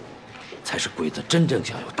才是鬼子真正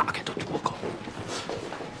想要打开的突破口。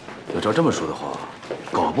要照这么说的话，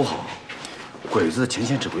搞不好鬼子的前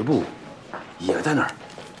线指挥部也在那儿。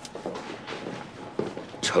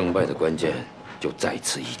成败的关键就在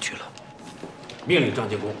此一举了。命令张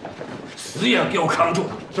建功，死也要给我扛住！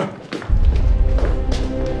是。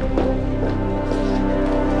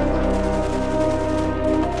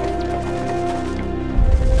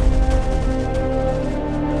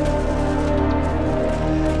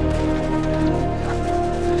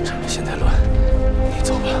趁着现在乱，你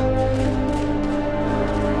走吧。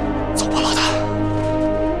走吧，老大，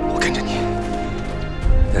我跟着你。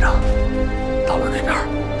队长，到了那边，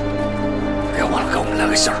别忘了给我们来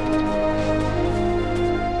个信儿。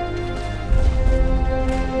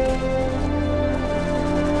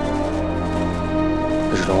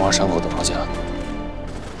龙王山口的方向，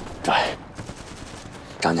对，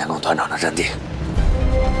张建功团长的阵地。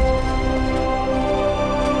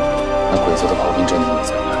那鬼子的炮兵阵地也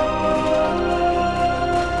在那儿，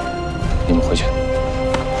你们回去。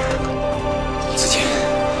子敬，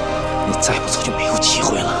你再不走就没有机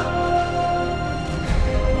会了。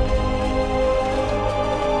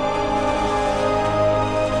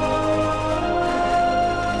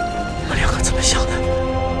你们两个怎么想的？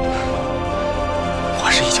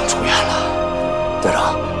已经出院了，队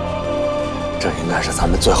长，这应该是咱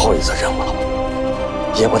们最后一次任务了。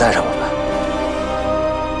也不带上我们。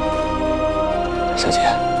小姐，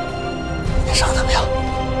你伤怎么样？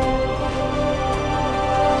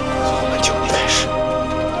从我们救你开始，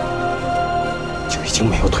就已经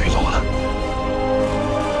没有退路了。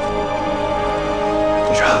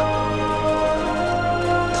队长，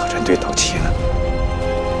特战队到齐了，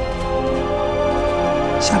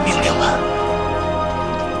下命令了。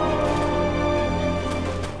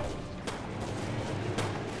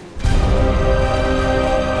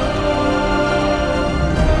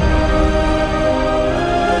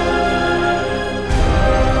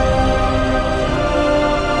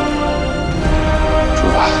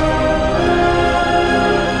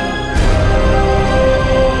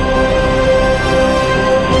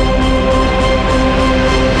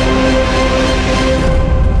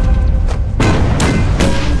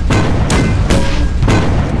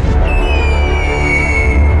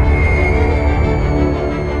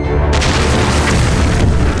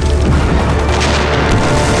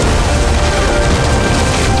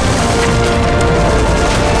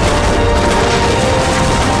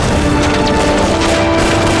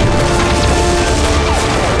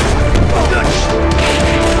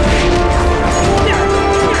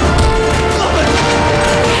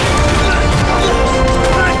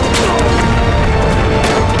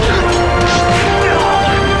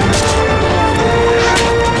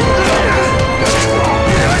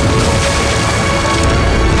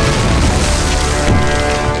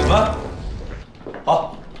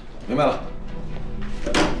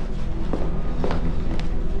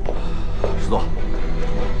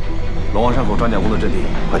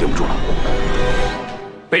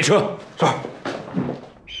 备车。是。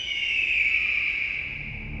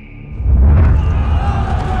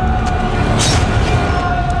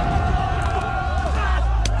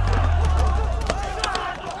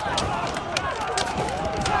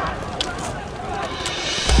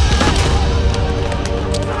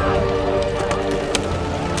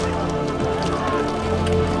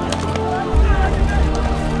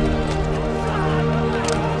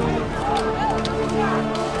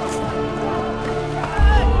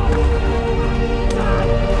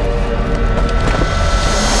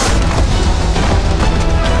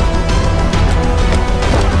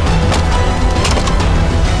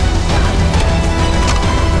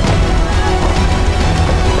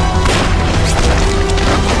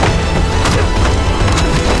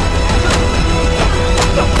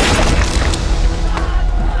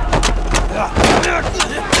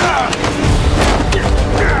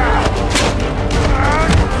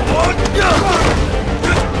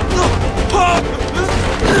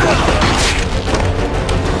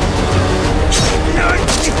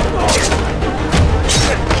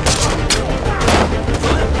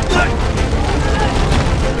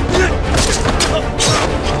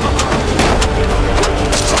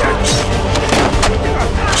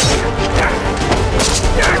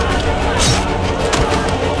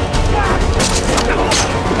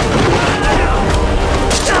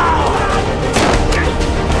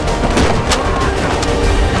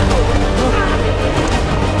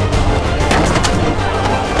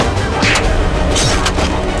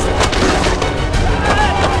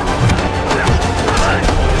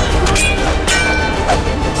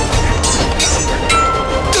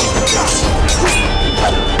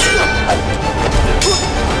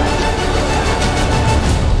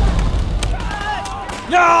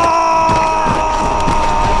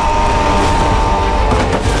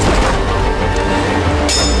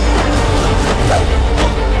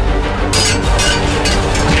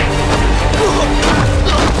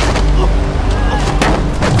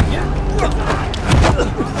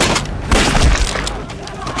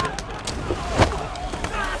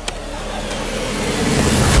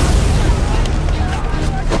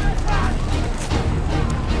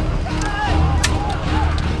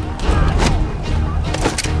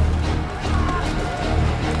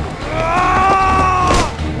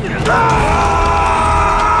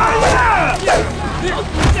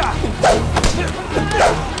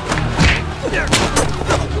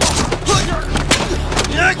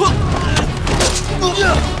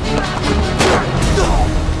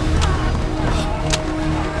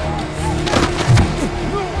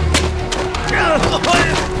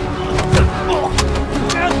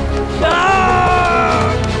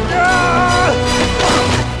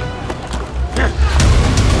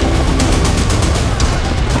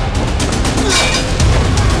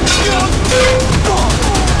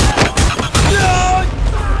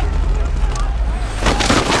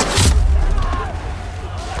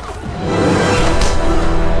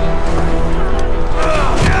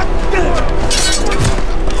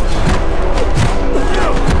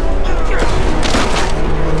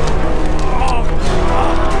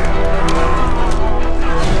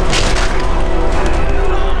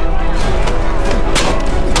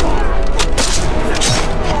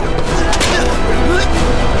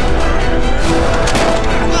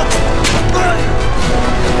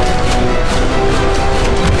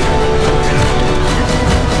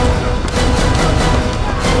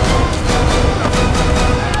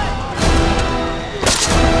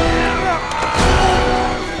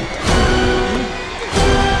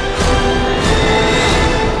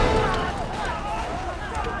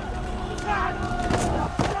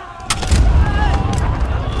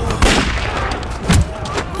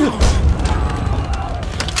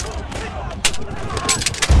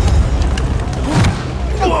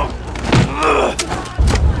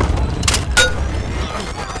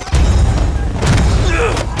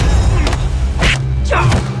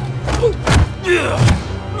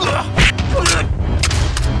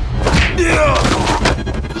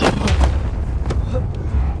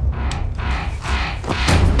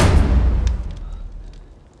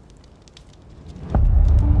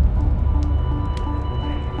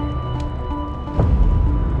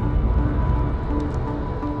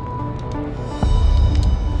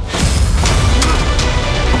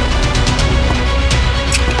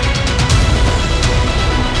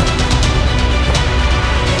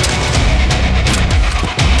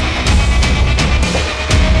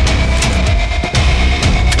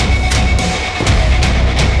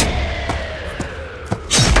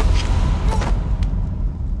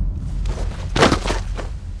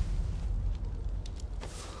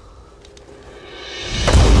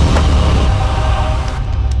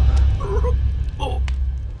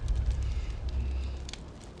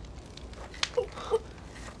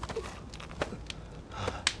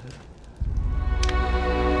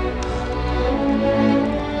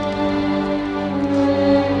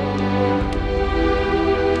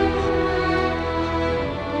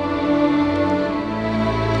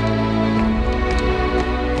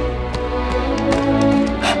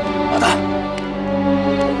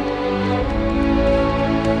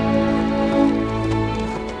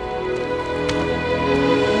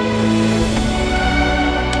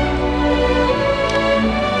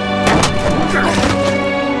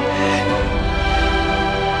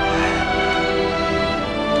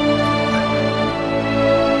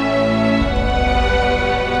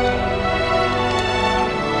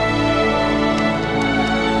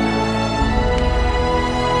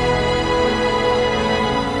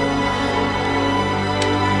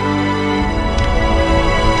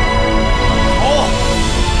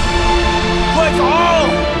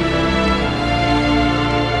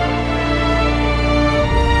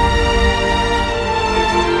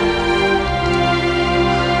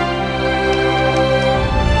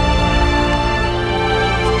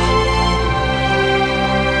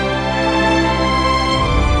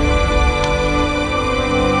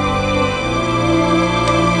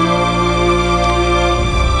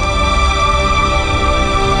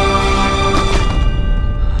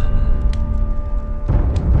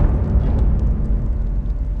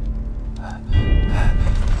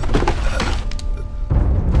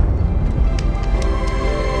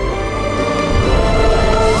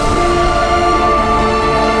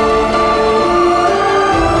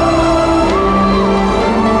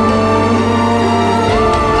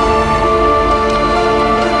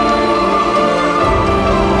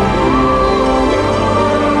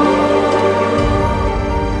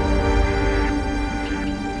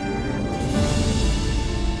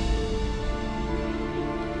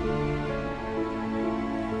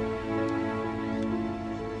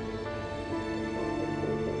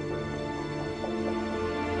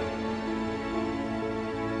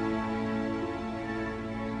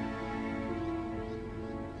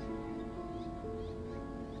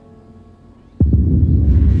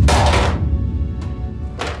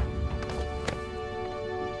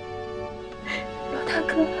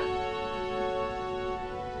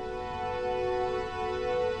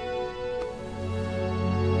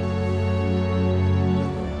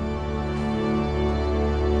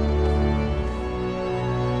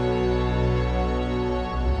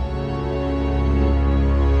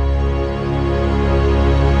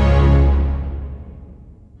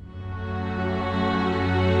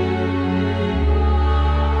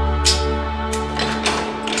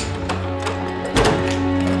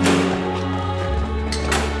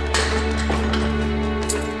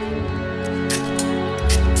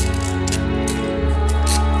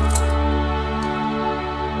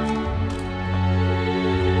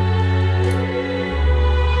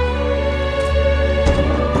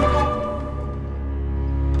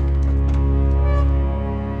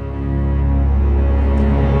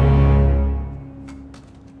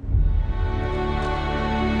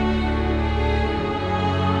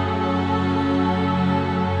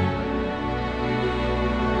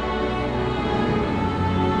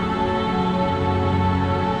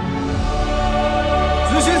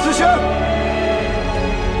师兄。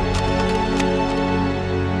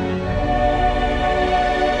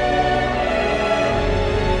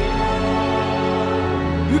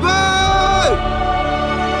预备！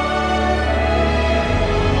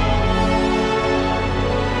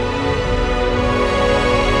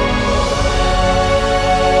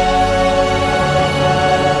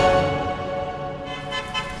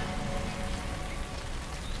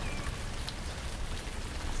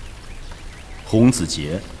洪子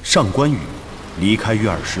杰、上官羽离开粤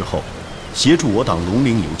尔师后，协助我党龙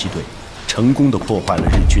陵游击队，成功地破坏了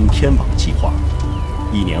日军天网计划。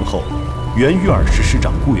1年后，原粤尔师师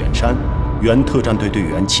长顾远山、原特战队队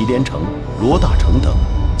员祁连成、罗大成等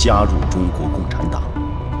加入中国共产党，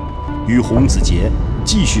与洪子杰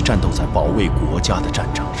继续战斗在保卫国家的战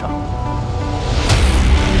场上。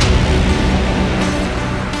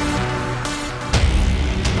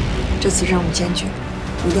这次任务艰巨，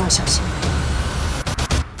一定要小心。